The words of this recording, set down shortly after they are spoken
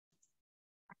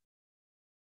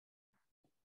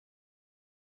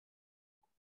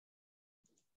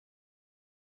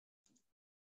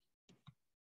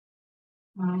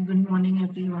Good morning,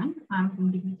 everyone. I'm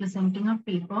going to be presenting a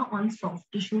paper on soft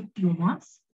tissue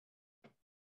tumors.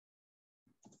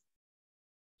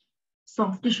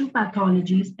 Soft tissue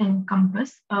pathologies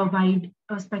encompass a wide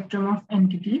spectrum of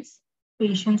entities.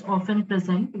 Patients often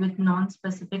present with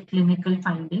non-specific clinical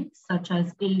findings, such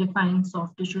as ill-defined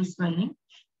soft tissue swelling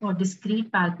or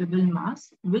discrete palpable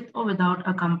mass with or without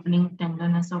accompanying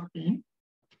tenderness or pain.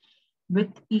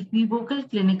 With equivocal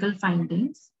clinical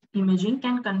findings, imaging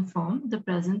can confirm the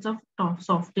presence of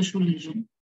soft tissue lesion.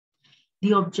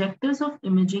 The objectives of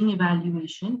imaging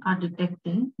evaluation are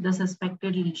detecting the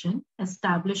suspected lesion,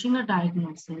 establishing a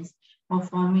diagnosis, or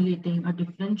formulating a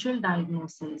differential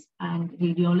diagnosis and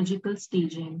radiological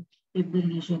staging if the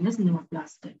lesion is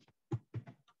neoplastic.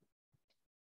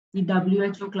 The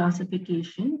WHO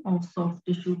classification of soft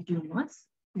tissue tumors.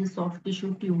 The soft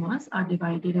tissue tumors are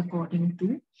divided according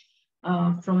to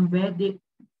from where they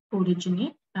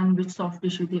originate and which soft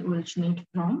tissue they originate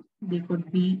from. They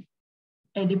could be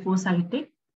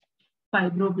adipocytic,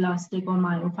 fibroblastic or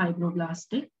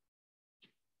myofibroblastic,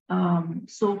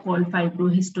 so-called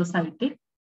fibrohistocytic,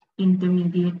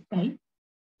 intermediate type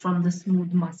from the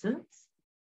smooth muscles.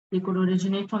 They could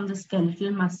originate from the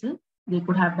skeletal muscle. They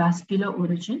could have vascular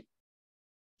origin,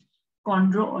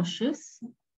 chondro-osseous,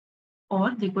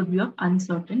 or they could be of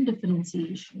uncertain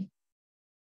differentiation.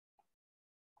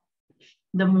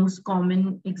 The most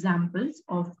common examples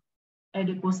of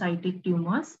adipocytic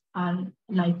tumors are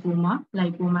lipoma,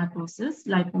 lipomatosis,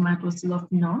 lipomatosis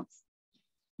of nerves,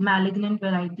 malignant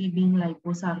variety being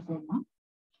liposarcoma,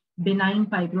 benign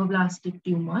fibroblastic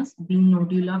tumors being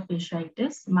nodular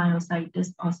fasciitis,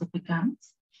 myositis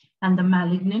ossificans, and the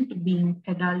malignant being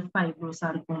adult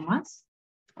fibrosarcomas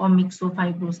or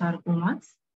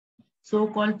myxofibrosarcomas,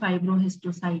 so-called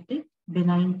fibrohistocytic,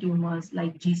 benign tumors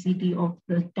like GCT of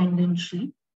the tendon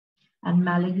sheath, and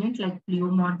malignant like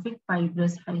pleomorphic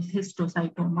fibrous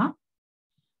histocytoma.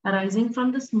 Arising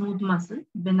from the smooth muscle,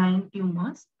 benign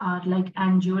tumors are like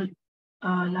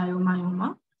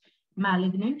angiolaiomyoma,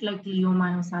 malignant like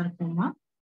leiomyosarcoma,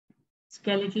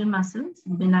 skeletal muscles,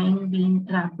 benign being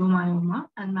rhabdomyoma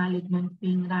and malignant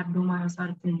being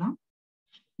rhabdomyosarcoma,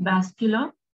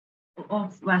 vascular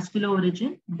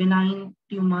origin, benign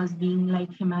tumors being like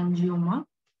hemangioma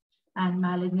and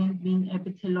malignant being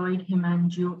epithelioid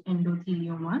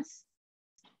hemangioendotheliomas,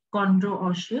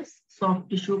 chondro-osseous, soft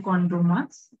tissue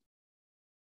chondromas,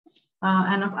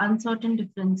 and of uncertain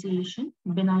differentiation,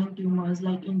 benign tumors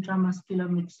like intramuscular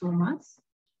myxomas,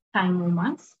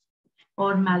 thymomas,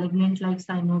 or malignant like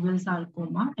synovial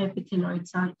sarcoma, epithelioid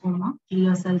sarcoma,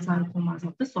 clear cell sarcomas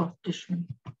of the soft tissue.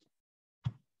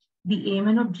 The aim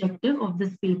and objective of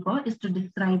this paper is to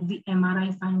describe the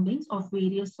MRI findings of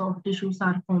various soft tissue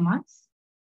sarcomas,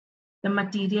 the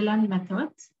material and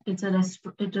methods. It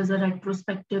is a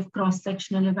retrospective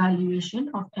cross-sectional evaluation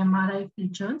of MRI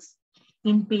features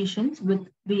in patients with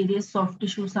various soft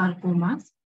tissue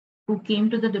sarcomas who came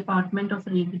to the Department of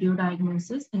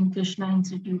Radiodiagnosis in Krishna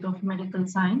Institute of Medical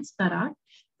Science, Sanrad,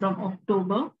 from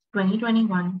October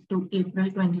 2021 to April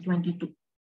 2022.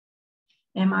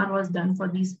 MR was done for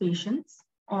these patients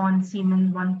on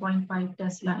Siemens 1.5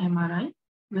 Tesla MRI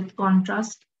with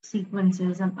contrast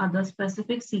sequences and other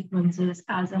specific sequences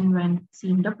as and when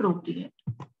seemed appropriate.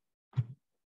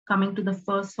 Coming to the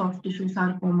first soft tissue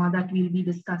sarcoma that we'll be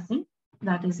discussing,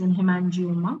 that is in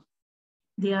hemangioma.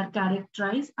 They are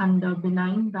characterized under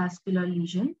benign vascular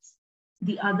lesions,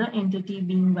 the other entity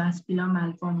being vascular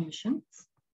malformations.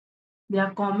 They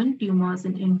are common tumors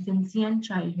in infancy and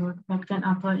childhood but can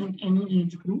occur in any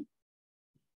age group.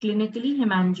 Clinically,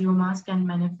 hemangiomas can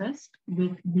manifest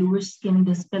with bluish skin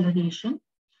discoloration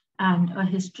and a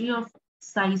history of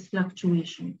size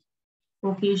fluctuation.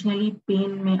 Occasionally,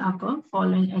 pain may occur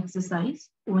following exercise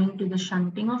owing to the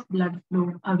shunting of blood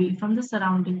flow away from the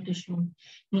surrounding tissue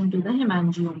into the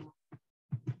hemangioma.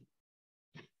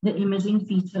 The imaging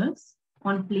features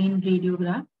on plain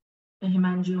radiograph, the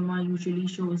hemangioma usually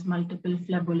shows multiple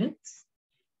phlebolytes.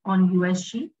 On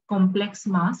USG, complex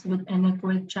mass with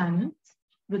anechoic channels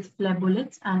with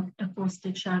phlebolytes and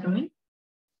acoustic shadowing.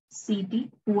 CT,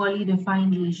 poorly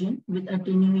defined lesion with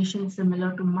attenuation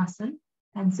similar to muscle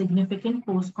and significant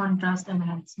post-contrast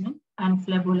enhancement, and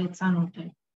phlebolytes are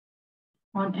noted.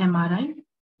 On MRI,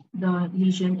 the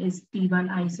lesion is T1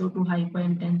 iso to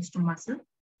hyperintense to muscle.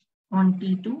 On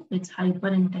T2, it's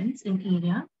hyperintense in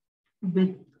area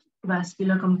with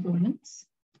vascular components,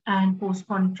 and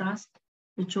post-contrast,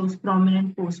 which shows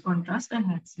prominent post-contrast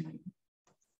enhancement.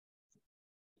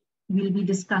 We'll be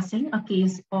discussing a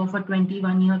case of a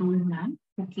 21-year-old man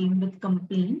who came with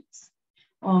complaints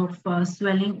of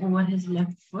swelling over his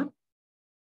left foot.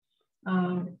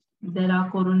 There are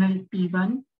coronal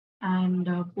T1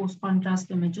 and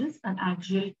post-contrast images and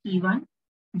axial T1,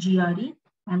 GRE,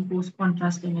 and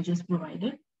post-contrast images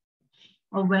provided.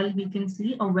 We can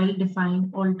see a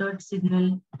well-defined altered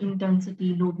signal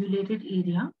intensity lobulated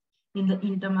area in the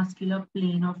intermuscular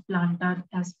plane of plantar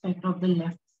aspect of the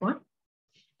left foot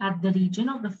at the region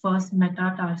of the first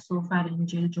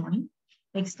metatarso-pharyngeal joint,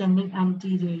 extending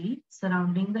anteriorly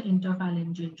surrounding the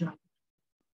interphalangeal joint.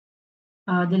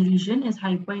 The lesion is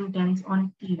hyperintense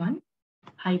on T1,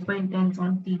 hyperintense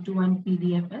on T2 and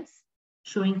PDFS,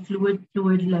 showing fluid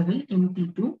level in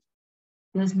T2.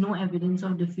 There's no evidence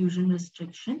of diffusion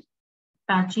restriction.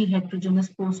 Patchy heterogeneous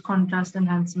post-contrast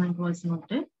enhancement was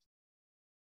noted.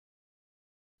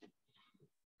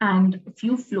 And a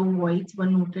few flow voids were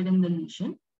noted in the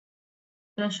lesion.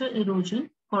 Pressure erosion,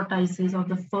 cortices of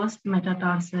the first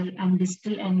metatarsal and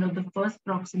distal end of the first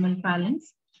proximal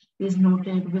phalanx is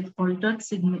noted with altered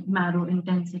marrow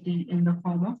intensity in the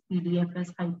form of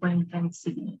PDFS hyperintense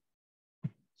signal.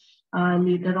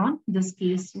 Later on, this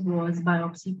case was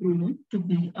biopsy proven to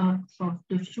be a soft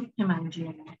tissue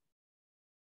hemangioma.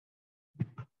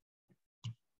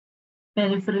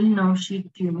 Peripheral nerve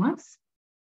sheath tumors,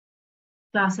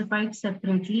 classified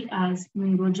separately as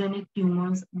neurogenic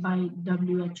tumors by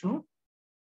WHO.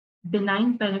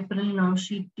 Benign peripheral nerve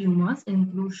sheath tumors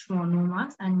include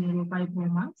schwannomas and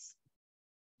neurofibromas.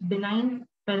 Benign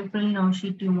peripheral nerve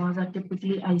sheath tumors are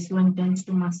typically isointense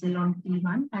to muscle on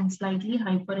T1 and slightly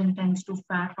hyperintense to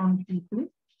fat on T2,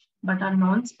 but are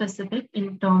non-specific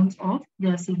in terms of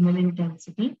their signal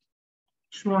intensity.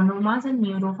 Schwannomas and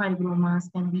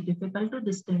neurofibromas can be difficult to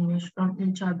distinguish from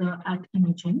each other at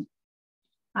imaging.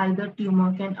 Either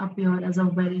tumor can appear as a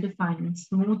well-defined,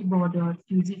 smooth-bordered,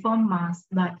 fusiform mass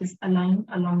that is aligned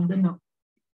along the nerve.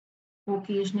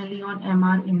 Occasionally on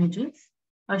MR images,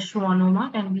 a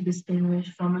schwannoma can be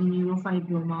distinguished from a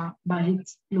neurofibroma by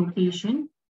its location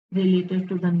related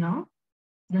to the nerve.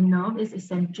 The nerve is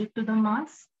eccentric to the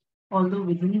mass, although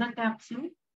within the capsule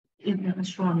is a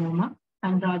schwannoma,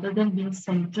 and rather than being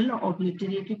central or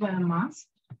obliterated by a mass,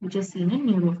 which is seen in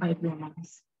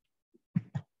neurofibromas.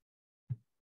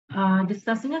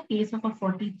 Discussing a case of a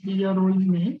 43-year-old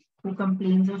male who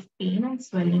complains of pain and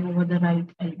swelling over the right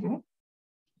elbow.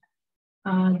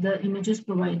 The images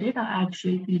provided are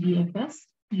axial PDFS,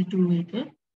 T2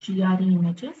 weighted, GRE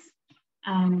images,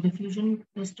 and diffusion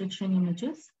restriction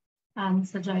images, and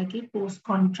sagittal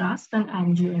post-contrast and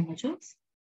angio images.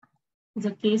 In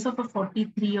the case of a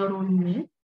 43-year-old male,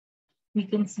 we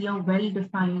can see a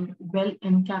well-defined,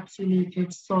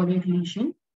 well-encapsulated solid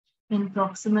lesion in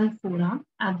proximal forearm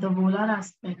at the volar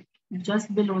aspect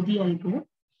just below the elbow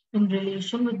in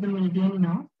relation with the median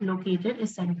nerve located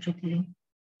eccentrically.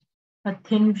 A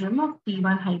thin rim of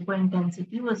T1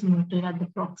 hyperintensity was noted at the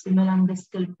proximal and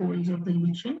distal poles of the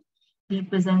lesion,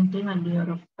 representing a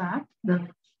layer of fat, the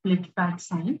split fat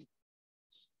sign.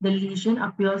 The lesion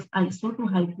appears iso to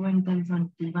hypointense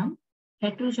on T1,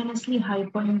 heterogeneously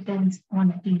hyperintense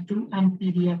on T2 and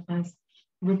PDFS,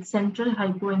 with central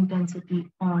hypointensity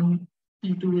on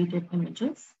T2 weighted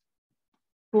images.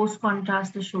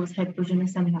 Post-contrast shows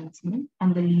heterogeneous enhancement,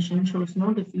 and the lesion shows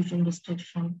no diffusion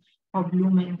restriction or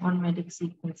blooming on medic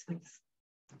sequences.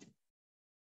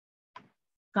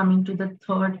 Coming to the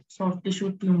third soft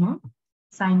tissue tumor,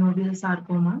 synovial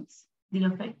sarcomas. They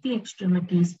affect the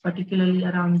extremities, particularly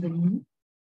around the knee,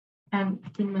 and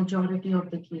in majority of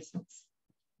the cases.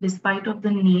 Despite of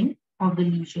the name of the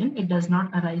lesion, it does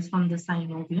not arise from the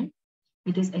synovium.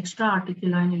 It is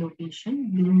extra-articular in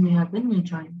location, being near the knee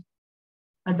joint.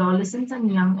 Adolescents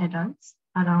and young adults,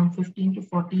 around 15 to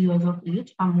 40 years of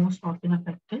age, are most often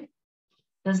affected.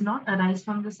 Does not arise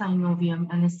from the synovium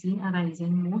and is seen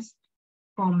arising most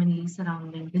commonly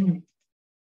surrounding the knee.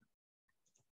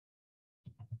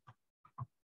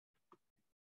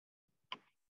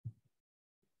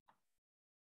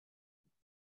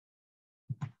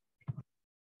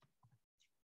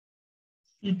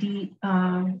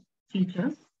 CT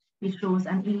features. It shows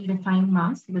an ill-defined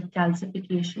mass with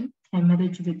calcification,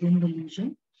 hemorrhage within the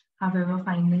lesion. However,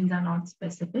 findings are not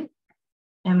specific.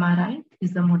 MRI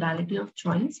is the modality of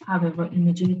choice. However,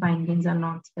 imaging findings are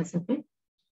not specific.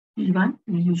 T1,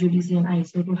 we usually see an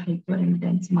iso to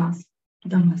hyperintense mass to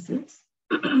the muscles.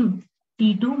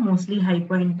 T2, mostly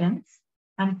hyperintense.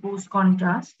 And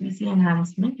post-contrast, we see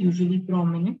enhancement, usually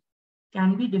prominent,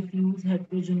 can be diffuse,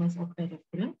 heterogeneous, or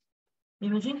peripheral.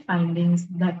 Imaging findings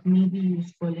that may be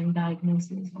useful in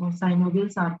diagnosis of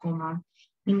synovial sarcoma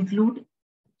include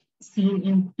seen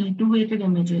in T2 weighted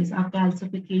images are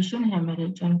calcification,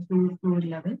 hemorrhage, and fluid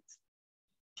levels.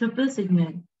 Triple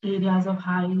signal, areas of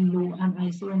high, low, and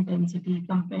iso intensity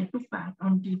compared to fat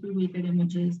on T2 weighted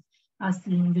images are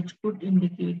seen, which could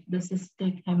indicate the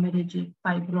cystic, hemorrhagic,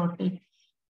 fibrotic,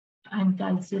 and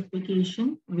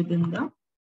calcification within the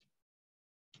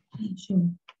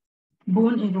lesion.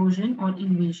 Bone erosion or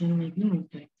invasion may be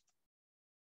noted.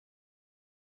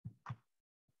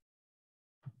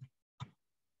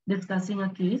 Discussing a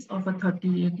case of a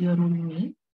 38-year-old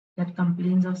male that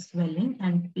complains of swelling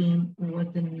and pain over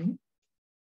the knee.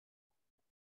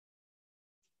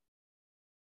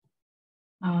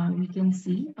 We can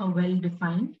see a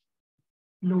well-defined,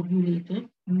 lobulated,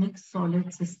 mixed solid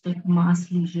cystic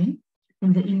mass lesion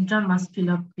in the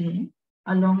intramuscular plane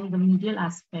along the medial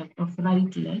aspect of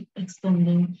right leg,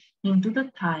 extending into the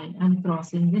thigh and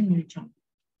crossing the knee joint.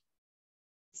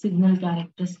 Signal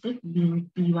characteristic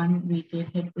being P1 weighted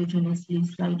heterogeneously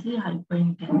slightly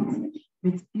hyperintense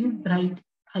with few bright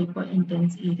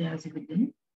hyperintense areas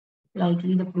within,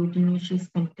 likely the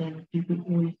proteinaceous content due to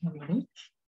old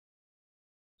hemorrhage.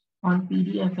 On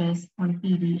PDFS, on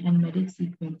PD and MEDIC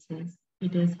sequences,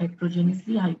 it is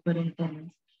heterogeneously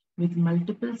hyperintense with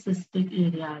multiple cystic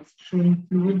areas showing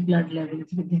fluid blood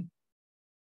levels within.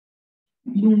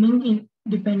 Looming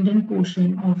independent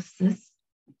portion of cyst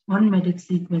on MEDIC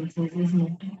sequences is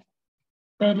noted.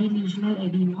 Perilesional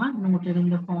edema noted in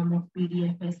the form of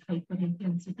PDFS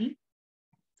hyperintensity.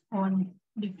 On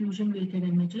diffusion weighted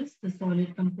images, the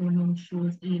solid component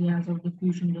shows areas of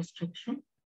diffusion restriction.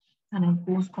 And on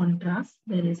post contrast,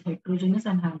 there is heterogeneous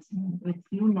enhancement with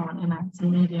few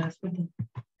non-enhancing areas within.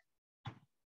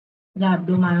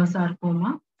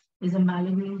 Rhabdomyosarcoma is a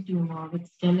malignant tumor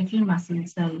with skeletal muscle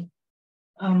cell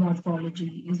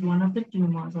morphology, is one of the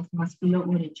tumors of muscular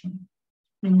origin.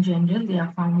 In general, they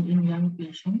are found in young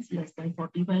patients less than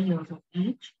 45 years of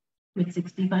age, with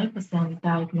 65%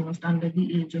 diagnosed under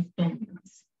the age of 10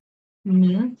 years.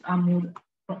 Males are more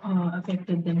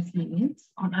affected than females.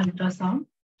 On ultrasound,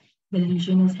 the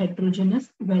lesion is heterogeneous,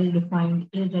 well-defined,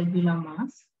 irregular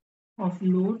mass of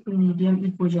low to medium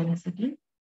echogenicity.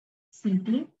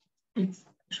 CT, it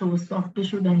shows soft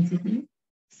tissue density,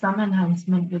 some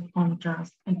enhancement with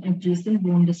contrast, and adjacent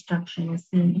bone destruction is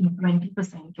seen in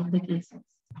 20% of the cases.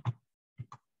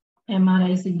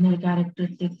 MRI signal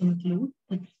characteristics include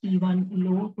its T1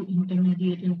 low to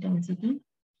intermediate intensity,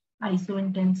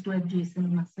 isointense to adjacent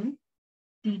muscle,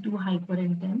 T2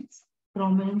 hyperintense.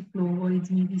 Prominent flow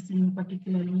voids may be seen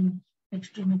particularly in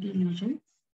extremity lesions.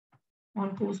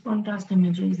 On post-contrast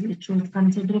images, it shows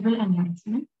considerable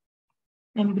enhancement.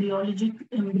 Embryonal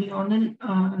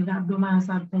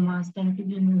rhabdomyosarcomas tend to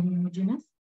be more homogeneous,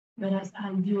 whereas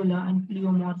alveolar and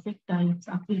pleomorphic types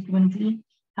are frequently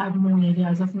have more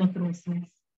areas of necrosis.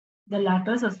 The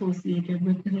latter is associated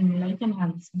with ring-like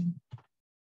enhancement.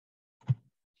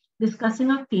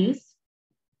 Discussing a case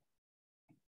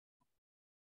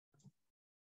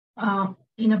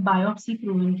in a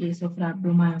biopsy-proven case of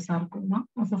rhabdomyosarcoma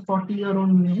of a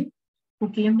 40-year-old male who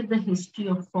came with a history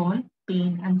of fall,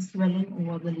 pain, and swelling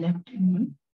over the left knee.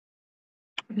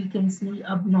 We can see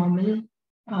abnormal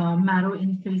marrow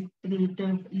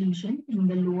infiltrative lesion in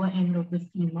the lower end of the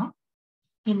femur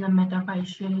in the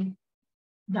metaphyseal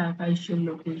diaphyseal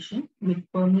location with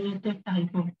permeative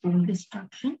type of bone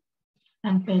destruction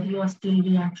and periosteal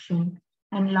reaction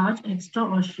and large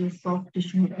extraosseous soft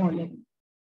tissue all levels.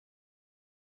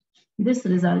 This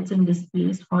results in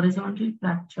displaced horizontal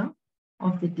fracture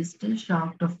of the distal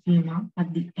shaft of femur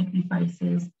at the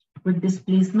epiphysis with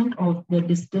displacement of the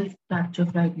distal fracture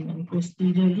fragment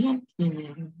posteriorly and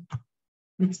cranially,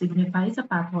 which signifies a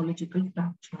pathological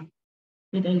fracture.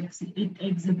 It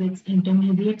exhibits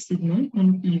intermediate signal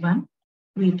in T1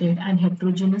 weighted and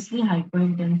heterogeneously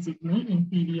hyperintense signal in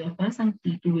PDFS and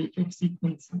T2 weighted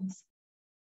sequences.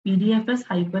 PDFS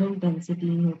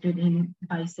hyperintensity noted in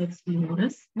biceps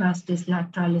femoris, vastus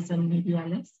lateralis, and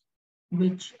medialis,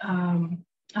 which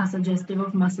are suggestive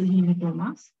of muscle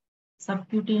hematomas.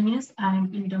 Subcutaneous and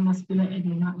intermuscular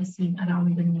edema is seen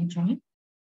around the knee joint.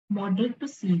 Moderate to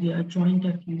severe joint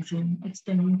effusion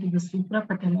extending to the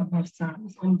suprapatellar bursa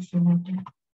is also noted.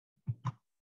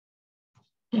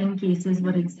 10 cases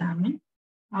were examined,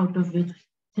 out of which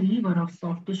 3 were of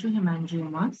soft tissue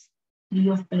hemangiomas, 3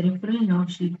 of peripheral nerve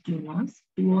sheath tumors,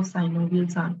 2 of synovial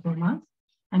sarcomas,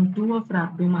 and 2 of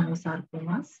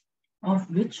rhabdomyosarcomas, of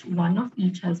which 1 of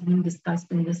each has been discussed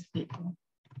in this paper.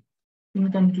 In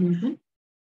conclusion,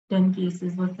 10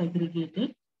 cases were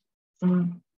segregated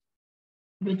from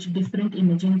which different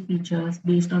imaging features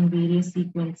based on various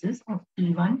sequences of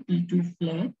T1, T2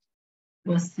 flare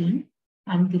were seen,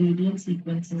 and gradient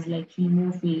sequences like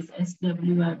hemophase,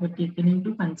 SWI were taken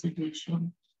into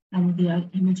consideration, and their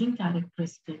imaging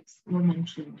characteristics were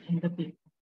mentioned in the paper.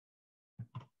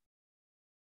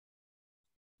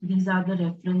 These are the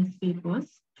reference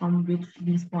papers from which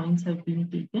these points have been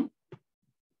taken.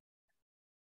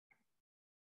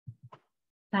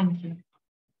 Thank you.